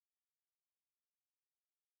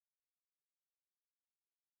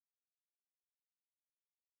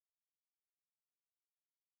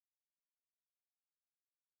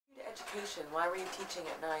education? Why were you teaching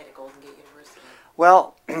at night at Golden Gate University?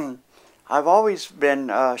 Well, I've always been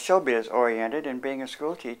showbiz oriented, and being a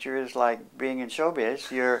school teacher is like being in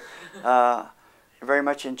showbiz. You're very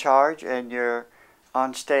much in charge, and you're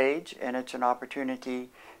on stage, and it's an opportunity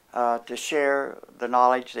to share the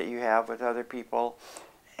knowledge that you have with other people,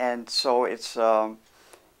 and so it's a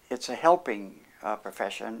helping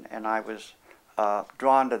profession, and I was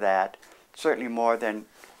drawn to that certainly more than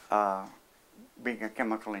being a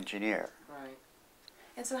chemical engineer. Right.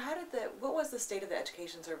 And so what was the state of the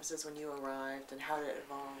education services when you arrived, and how did it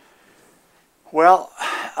evolve? Well,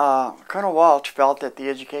 Colonel Walsh felt that the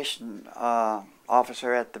education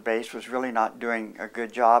officer at the base was really not doing a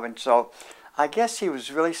good job, and so I guess he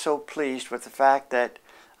was really so pleased with the fact that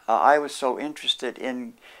I was so interested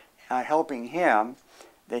in helping him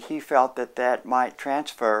that he felt that that might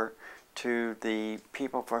transfer to the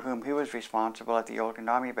people for whom he was responsible at the Oakland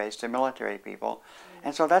Army base, the military people.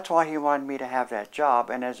 And so that's why he wanted me to have that job,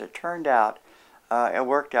 and as it turned out, it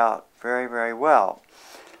worked out very, very well.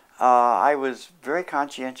 I was very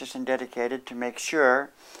conscientious and dedicated to make sure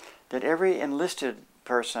that every enlisted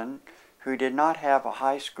person who did not have a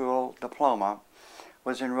high school diploma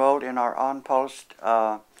was enrolled in our on-post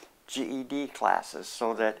GED classes,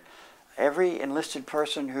 so that every enlisted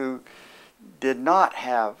person who did not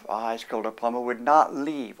have a high school diploma would not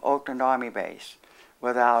leave Oakland Army Base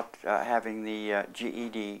without having the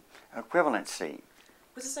GED equivalency.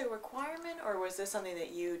 Was this a requirement, or was this something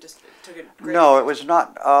that you just took a great No, it was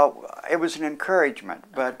not. It was an encouragement,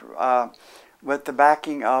 but with the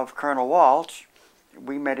backing of Colonel Walsh,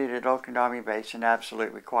 we made it at Oakland Army Base an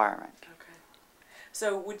absolute requirement. Okay.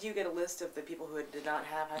 So would you get a list of the people who did not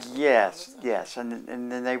have high school Yes, diplomas? yes, and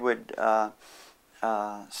then they would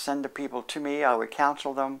send the people to me. I would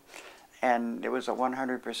counsel them, and it was a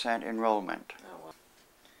 100% enrollment. Oh, wow.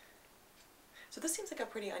 So this seems like a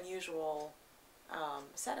pretty unusual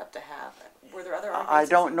setup to have. Were there other Army I bases?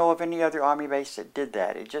 don't know of any other Army base that did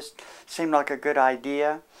that. It just seemed like a good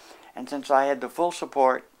idea, and since I had the full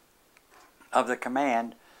support of the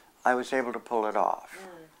command, I was able to pull it off. Yeah.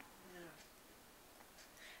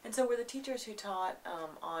 And so were the teachers who taught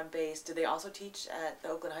on base, did they also teach at the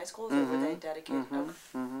Oakland high schools, or were they dedicated?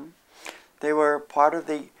 They were part of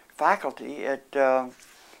the faculty at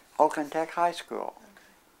Oakland Tech High School.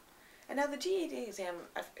 And now the GED exam,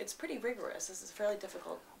 it's pretty rigorous. This is fairly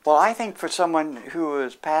difficult. Well, I think for someone who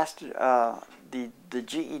has passed the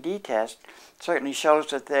GED test, certainly shows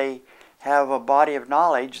that they have a body of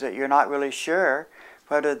knowledge that you're not really sure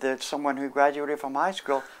whether someone who graduated from high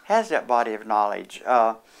school has that body of knowledge.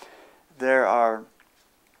 There are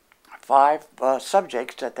 5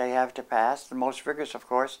 subjects that they have to pass. The most rigorous, of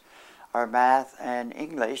course, are math and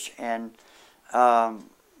English, and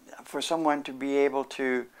for someone to be able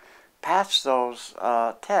to pass those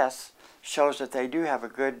tests shows that they do have a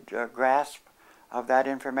good grasp of that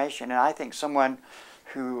information. And I think someone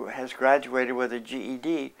who has graduated with a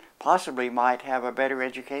GED possibly might have a better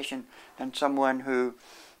education than someone who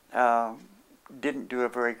didn't do a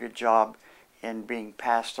very good job in being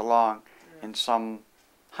passed along in some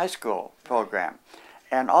high school program.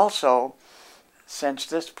 And also, since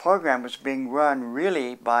this program was being run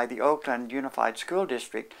really by the Oakland Unified School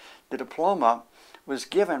District, the diploma was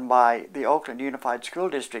given by the Oakland Unified School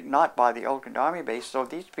District, not by the Oakland Army Base. So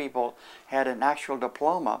these people had an actual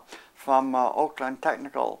diploma from Oakland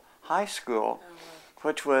Technical High School,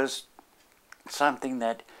 which was something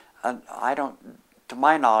that to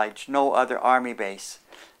my knowledge, no other Army base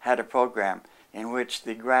had a program in which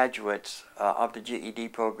the graduates of the GED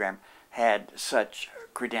program had such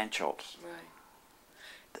credentials.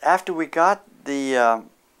 Right. After we got the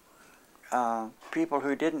people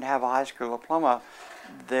who didn't have a high school diploma,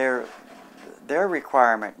 their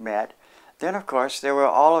requirement met, then of course there were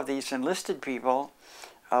all of these enlisted people,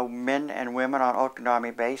 men and women on Oakland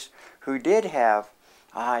Army Base, who did have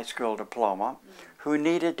a high school diploma, who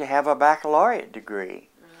needed to have a baccalaureate degree.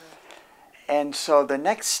 And so the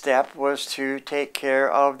next step was to take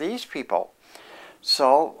care of these people.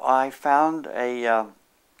 So I found a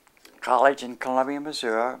college in Columbia,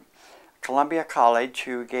 Missouri, Columbia College,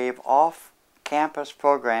 who gave off-campus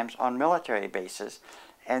programs on military bases,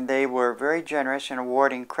 and they were very generous in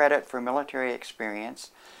awarding credit for military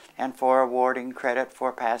experience and for awarding credit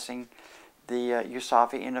for passing the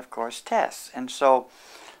USAFI and, of course, tests. And so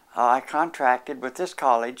I contracted with this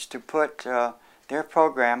college to put their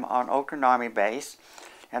program on Oakland Army Base,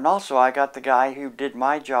 and also I got the guy who did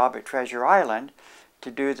my job at Treasure Island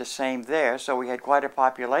to do the same there. So we had quite a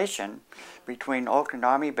population between Oakland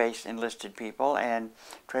Army Base enlisted people and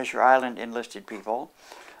Treasure Island enlisted people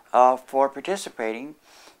for participating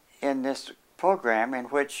in this program in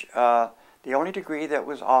which the only degree that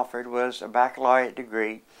was offered was a baccalaureate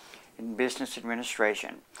degree in business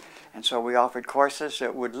administration. And so we offered courses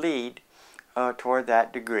that would lead toward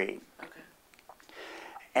that degree. Okay.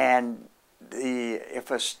 And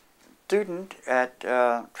if a student at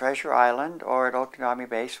Treasure Island or at Oakland Army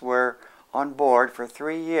Base were on board for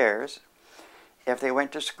 3 years, if they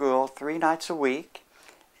went to school 3 nights a week,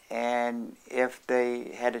 and if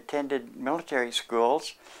they had attended military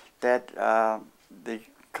schools that the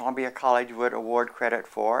Columbia College would award credit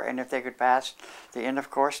for, and if they could pass the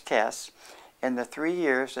end-of-course tests, in the 3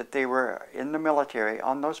 years that they were in the military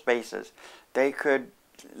on those bases, they could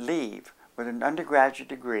leave with an undergraduate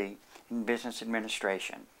degree in business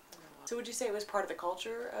administration. So would you say it was part of the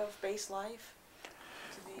culture of base life?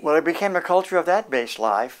 Well, it became the culture of that base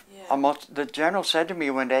life. Yeah. Almost, the general said to me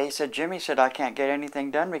one day, he said, "Jimmy," said, "I can't get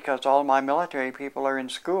anything done because all my military people are in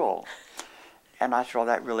school." And I said, "Well,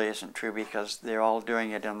 that really isn't true because they're all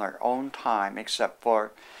doing it in their own time except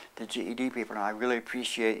for the GED people. And I really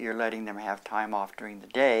appreciate your letting them have time off during the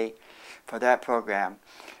day for that program.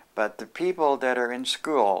 But the people that are in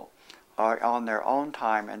school are on their own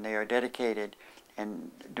time, and they are dedicated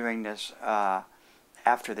in doing this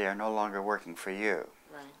after they are no longer working for you."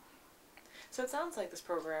 Right. So it sounds like this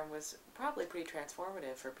program was probably pretty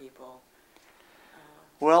transformative for people.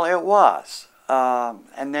 Well, it was.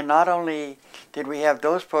 And then not only did we have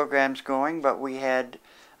those programs going, but we had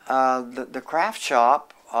the craft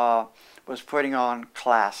shop was putting on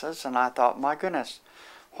classes, and I thought, my goodness,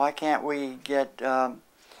 why can't we get the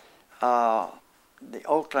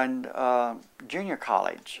Oakland Junior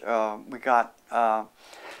College? We got,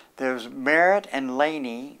 there was Merritt and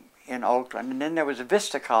Laney in Oakland, and then there was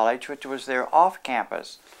Vista College, which was their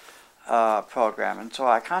off-campus program. And so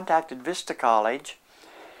I contacted Vista College,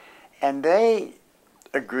 and they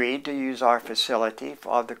agreed to use our facility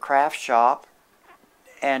for the craft shop,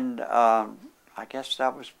 and I guess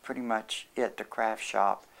that was pretty much it, the craft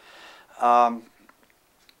shop.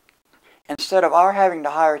 Instead of our having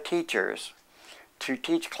to hire teachers to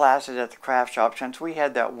teach classes at the craft shop, since we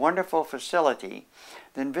had that wonderful facility,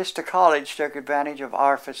 then Vista College took advantage of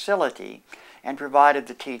our facility and provided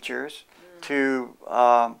the teachers to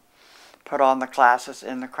put on the classes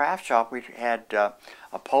in the craft shop. We had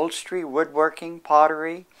upholstery, woodworking,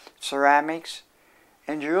 pottery, ceramics,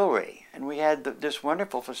 and jewelry. And we had this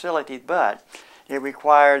wonderful facility, but it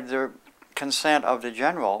required the consent of the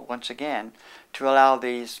general, once again, to allow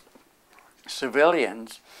these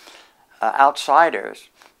civilians, outsiders,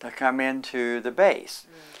 to come into the base.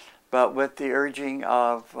 But with the urging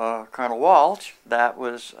of Colonel Walsh, that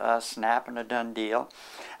was a snap and a done deal.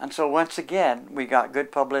 And so once again, we got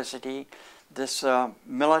good publicity. This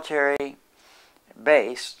military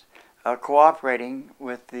base cooperating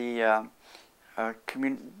with the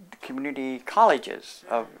community colleges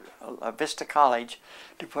of Vista College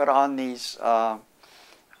to put on these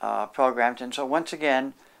programs. And so once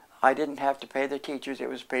again, I didn't have to pay the teachers. It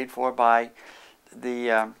was paid for by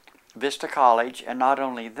the Vista College, and not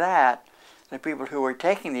only that, the people who were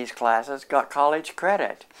taking these classes got college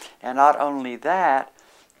credit. And not only that,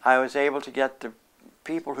 I was able to get the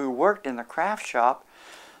people who worked in the craft shop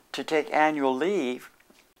to take annual leave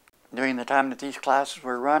during the time that these classes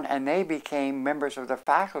were run, and they became members of the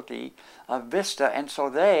faculty of Vista, and so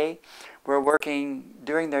they were working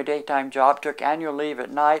during their daytime job, took annual leave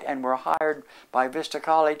at night, and were hired by Vista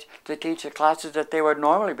College to teach the classes that they would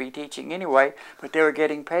normally be teaching anyway, but they were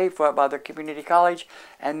getting paid for it by the community college,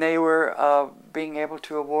 and they were being able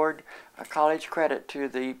to award a college credit to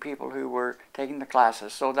the people who were taking the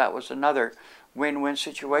classes. So that was another win-win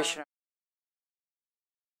situation.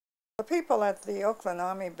 The people at the Oakland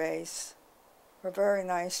Army Base were very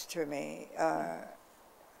nice to me,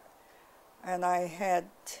 and I had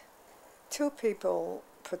two people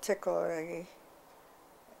particularly,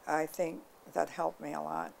 I think, that helped me a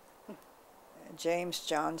lot. James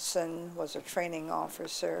Johnson was a training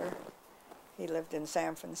officer. He lived in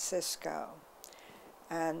San Francisco,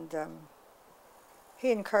 and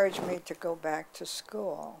he encouraged me to go back to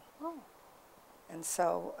school. Oh. And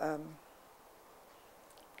so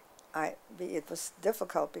it was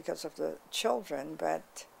difficult because of the children,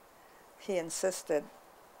 but he insisted.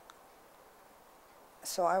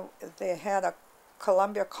 So they had a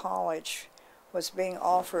Columbia College was being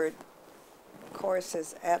offered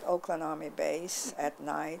courses at Oakland Army Base at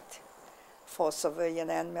night for civilian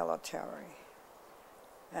and military.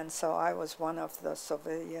 And so I was one of the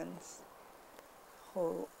civilians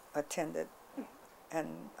who attended,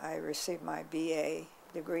 and I received my BA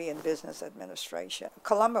degree in business administration.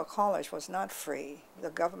 Columbia College was not free. The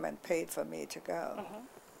government paid for me to go.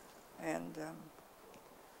 And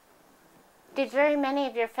Did very many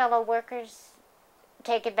of your fellow workers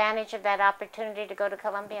take advantage of that opportunity to go to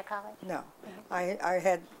Columbia College? No. I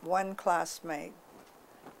had one classmate,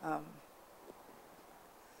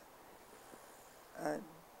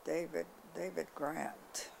 David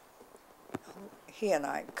Grant. He and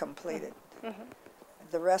I completed.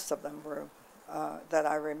 The rest of them were, that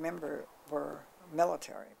I remember, were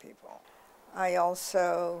military people. I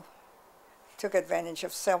also took advantage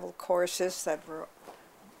of several courses that were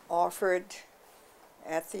offered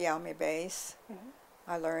at the Army base.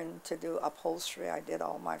 I learned to do upholstery. I did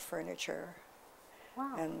all my furniture.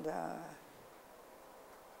 Wow.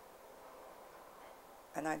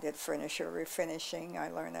 And I did furniture refinishing. I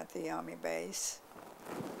learned at the Army base.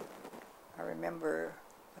 I remember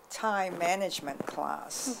a time management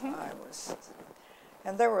class.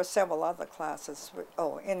 And there were several other classes.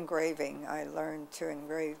 Oh, engraving. I learned to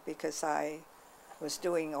engrave because I was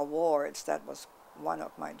doing awards. That was one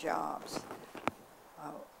of my jobs.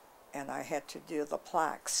 And I had to do the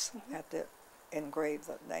plaques. I had to engrave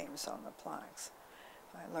the names on the plaques.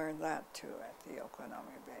 I learned that too at the Oakland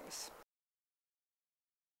Army base.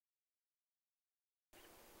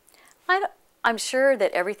 I'm sure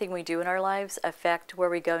that everything we do in our lives affect where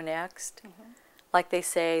we go next. Like they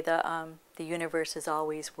say, the universe is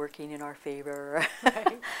always working in our favor.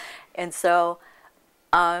 Right. And so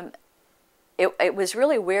it was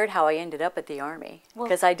really weird how I ended up at the Army,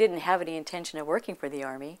 because I didn't have any intention of working for the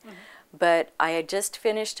Army. But I had just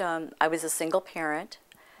finished, I was a single parent,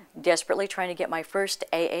 desperately trying to get my first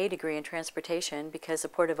AA degree in transportation, because the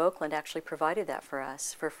Port of Oakland actually provided that for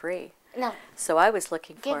us for free. Now, so I was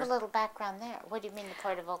looking for... give a little background there. What do you mean the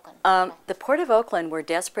Port of Oakland? The Port of Oakland were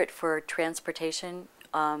desperate for transportation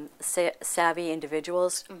savvy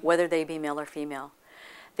individuals, whether they be male or female.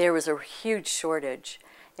 There was a huge shortage.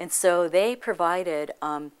 And so they provided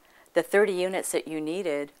the 30 units that you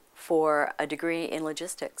needed for a degree in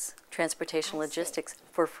logistics, transportation logistics,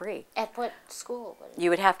 for free. At what school? You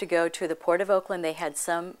would have to go to the Port of Oakland. They had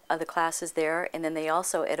some of the classes there, and then they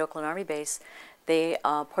also, at Oakland Army Base, they,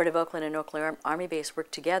 Port of Oakland and Oakland Army Base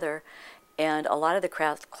worked together, and a lot of the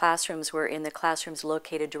classrooms were in the classrooms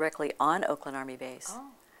located directly on Oakland Army Base.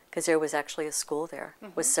 Because there was actually a school there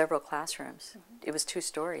with several classrooms. It was 2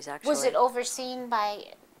 stories, actually. Was it overseen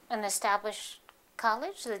by an established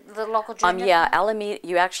college, the local junior yeah, college? Alameda.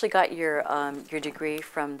 You actually got your degree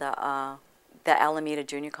from the Alameda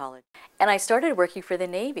Junior College. And I started working for the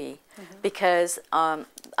Navy because I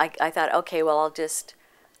thought, okay, well,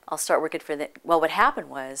 I'll start working for the, well, what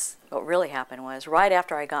really happened was, right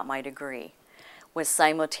after I got my degree, was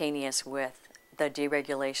simultaneous with the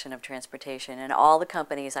deregulation of transportation, and all the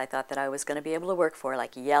companies I thought that I was going to be able to work for,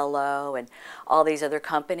 like Yellow and all these other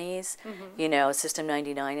companies, you know, System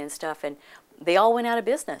 99 and stuff, and they all went out of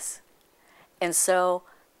business. And so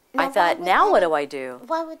I thought, now what do I do?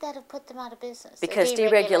 Why would that have put them out of business? Because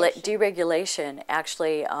deregulation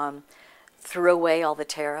actually threw away all the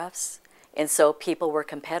tariffs. And so people were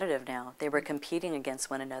competitive now. They were competing against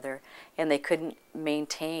one another, and they couldn't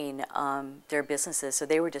maintain their businesses, so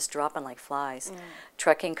they were just dropping like flies.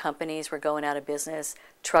 Trucking companies were going out of business.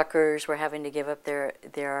 Truckers were having to give up their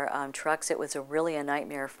trucks. It was really a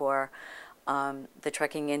nightmare for the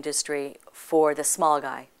trucking industry for the small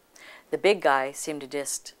guy. The big guy seemed to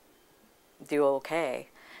just do okay,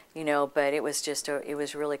 you know, but it was just, it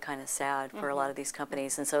was really kind of sad for a lot of these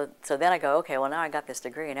companies. And so then I go, okay, well, now I got this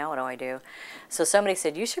degree, now what do I do? So somebody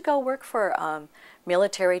said, you should go work for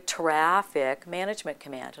Military Traffic Management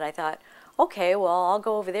Command. And I thought, okay, well, I'll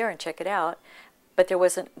go over there and check it out. But they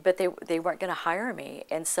weren't going to hire me.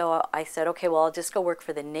 And so I said, okay, well, I'll just go work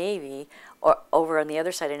for the Navy or over on the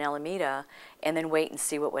other side in Alameda and then wait and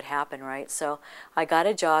see what would happen, right? So I got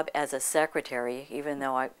a job as a secretary, even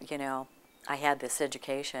though I had this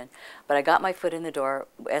education, but I got my foot in the door.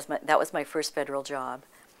 That was my first federal job.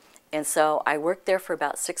 And so I worked there for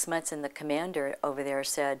about 6 months, and the commander over there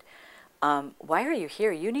said, why are you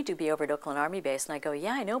here? You need to be over at Oakland Army Base. And I go,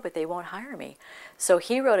 yeah, I know, but they won't hire me. So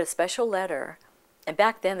he wrote a special letter, and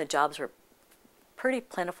back then the jobs were pretty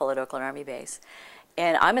plentiful at Oakland Army Base.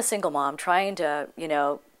 And I'm a single mom trying to,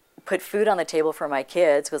 put food on the table for my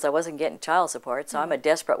kids because I wasn't getting child support. So I'm a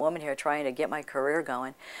desperate woman here trying to get my career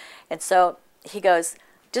going. And so he goes,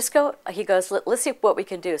 let's see what we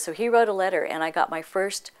can do. So he wrote a letter, and I got my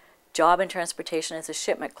first job in transportation as a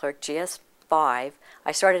shipment clerk, GS5.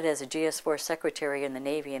 I started as a GS4 secretary in the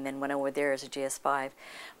Navy and then went over there as a GS5.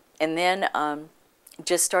 And then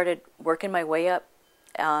just started working my way up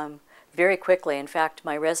very quickly. In fact,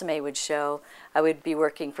 my resume would show I would be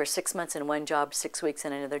working for 6 months in one job, 6 weeks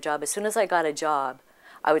in another job. As soon as I got a job,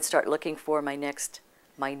 I would start looking for my next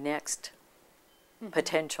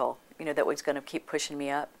potential, that was going to keep pushing me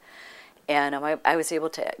up. And I was able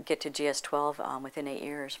to get to GS12 within 8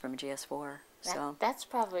 years from GS4. So that's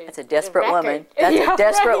probably a desperate woman. That's Yeah, a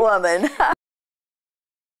desperate right. woman.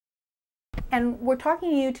 And we're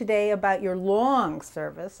talking to you today about your long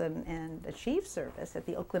service and achieved service at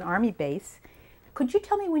the Oakland Army base. Could you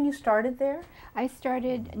tell me when you started there? I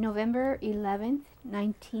started November 11th,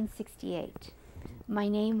 1968. My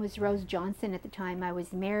name was Rose Johnson at the time. I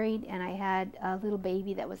was married and I had a little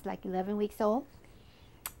baby that was like 11 weeks old.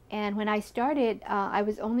 And when I started, I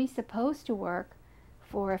was only supposed to work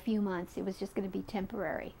for a few months. It was just going to be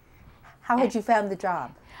temporary. How had you found the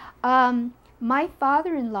job? My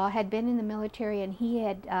father-in-law had been in the military, and he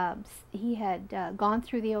had gone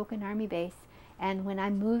through the Oakland Army base. And when I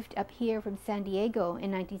moved up here from San Diego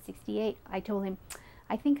in 1968, I told him,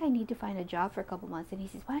 I think I need to find a job for a couple months. And he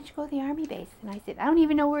says, why don't you go to the Army base? And I said, I don't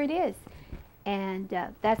even know where it is. And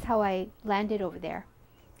that's how I landed over there.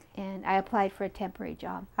 And I applied for a temporary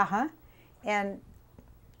job. And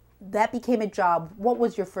that became a job. What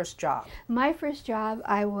was your first job? My first job,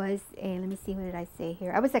 I was a, let me see, what did I say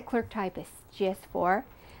here? I was a clerk typist, GS4.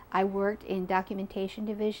 I worked in documentation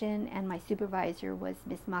division, and my supervisor was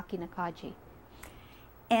Miss Maki Nakaji.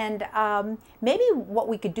 And maybe what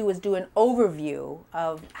we could do is do an overview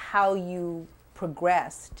of how you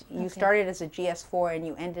progressed. You started as a GS4 and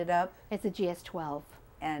you ended up? As a GS12.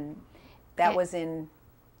 And that was in?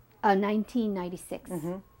 1996.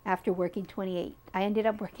 After working 28. I ended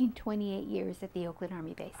up working 28 years at the Oakland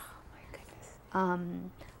Army base. Oh my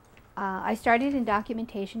goodness. I started in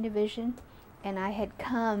documentation division, and I had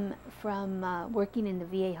come from working in the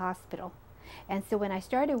VA hospital. And so when I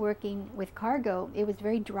started working with cargo, it was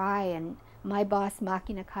very dry, and my boss,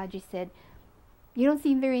 Maki Nakaji, said, you don't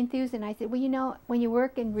seem very enthused. And I said, well, you know, when you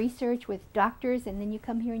work in research with doctors and then you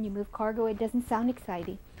come here and you move cargo, it doesn't sound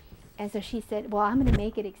exciting. And so she said, well, I'm going to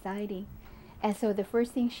make it exciting. And so the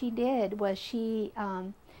first thing she did was she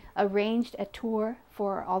arranged a tour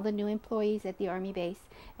for all the new employees at the Army base,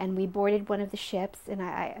 and we boarded one of the ships, and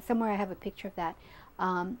somewhere I have a picture of that.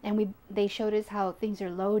 And they showed us how things are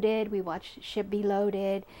loaded. We watched ship be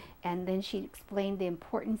loaded, and then she explained the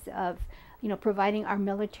importance of, providing our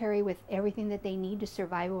military with everything that they need to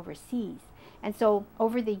survive overseas. And so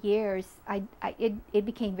over the years, it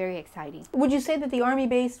became very exciting. Would you say that the Army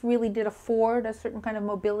base really did afford a certain kind of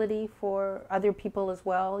mobility for other people as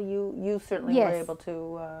well? You certainly were able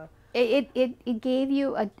to. It gave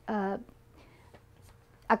you a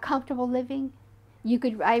comfortable living. You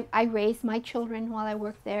could. I raised my children while I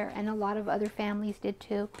worked there, and a lot of other families did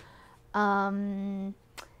too.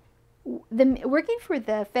 Working for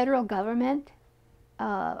the federal government,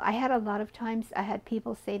 I had a lot of times I had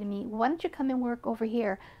people say to me, why don't you come and work over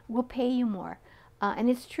here? We'll pay you more. And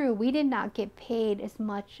it's true, we did not get paid as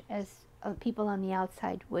much as people on the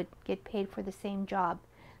outside would get paid for the same job,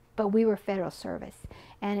 but we were federal service.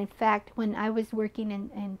 And in fact, when I was working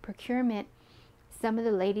in procurement, some of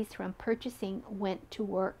the ladies from purchasing went to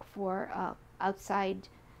work for outside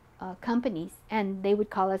companies, and they would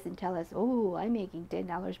call us and tell us, oh, I'm making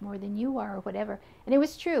 $10 more than you are, or whatever. And it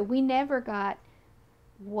was true. We never got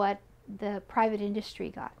what the private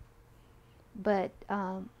industry got. But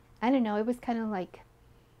I don't know, it was kind of like,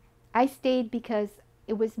 I stayed because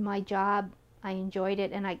it was my job, I enjoyed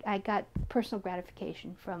it, and I got personal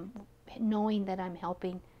gratification from knowing that I'm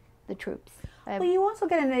helping the troops. Well, you also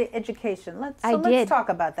get an education. Let's talk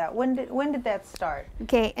about that. When did that start?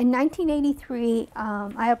 Okay, in 1983,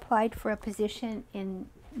 I applied for a position in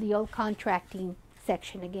the old contracting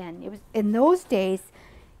section again. It was in those days,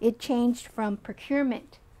 it changed from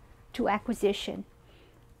procurement to acquisition.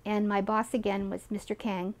 And my boss again was Mr.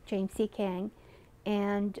 Kang, James C. Kang.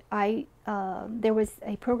 And there was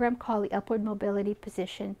a program called the Upward Mobility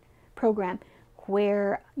Position Program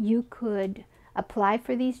where you could apply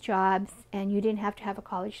for these jobs and you didn't have to have a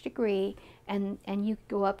college degree, and you could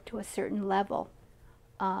go up to a certain level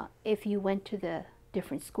if you went to the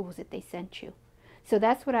different schools that they sent you. So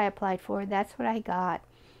that's what I applied for. That's what I got.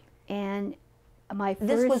 And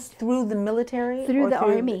this was through the military? Through the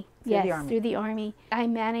Army. Yes, through the Army. I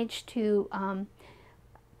managed to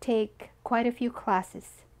take quite a few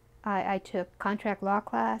classes. I took contract law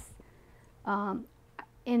class.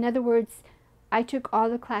 In other words, I took all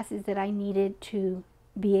the classes that I needed to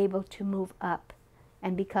be able to move up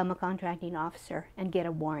and become a contracting officer and get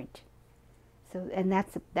a warrant. So, and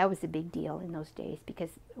that was a big deal in those days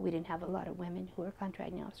because we didn't have a lot of women who were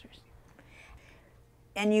contracting officers.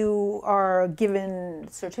 And you are given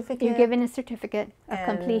a certificate? You're given a certificate of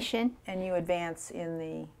completion. And you advance in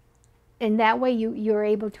the... And that way you're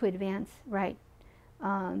able to advance, right.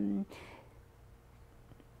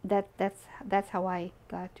 that's how I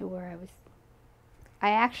got to where I was.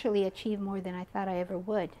 I actually achieved more than I thought I ever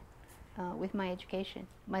would with my education,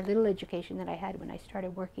 my little education that I had when I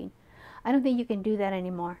started working. I don't think you can do that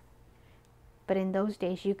anymore. But in those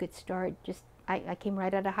days, you could start just, I came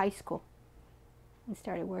right out of high school and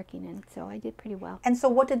started working, and so I did pretty well. And so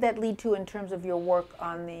what did that lead to in terms of your work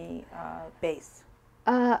on the base?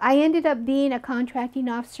 I ended up being a contracting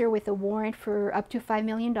officer with a warrant for up to $5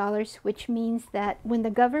 million, which means that when the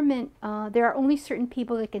government, there are only certain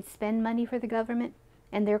people that can spend money for the government,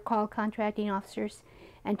 and they're called contracting officers.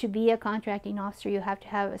 And to be a contracting officer, you have to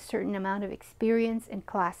have a certain amount of experience and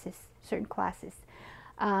classes, certain classes.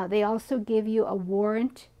 They also give you a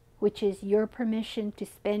warrant, which is your permission to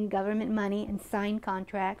spend government money and sign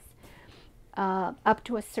contracts up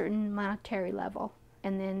to a certain monetary level.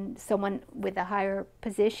 And then someone with a higher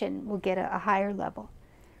position will get a higher level.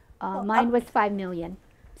 Mine was $5 million,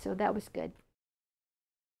 so that was good.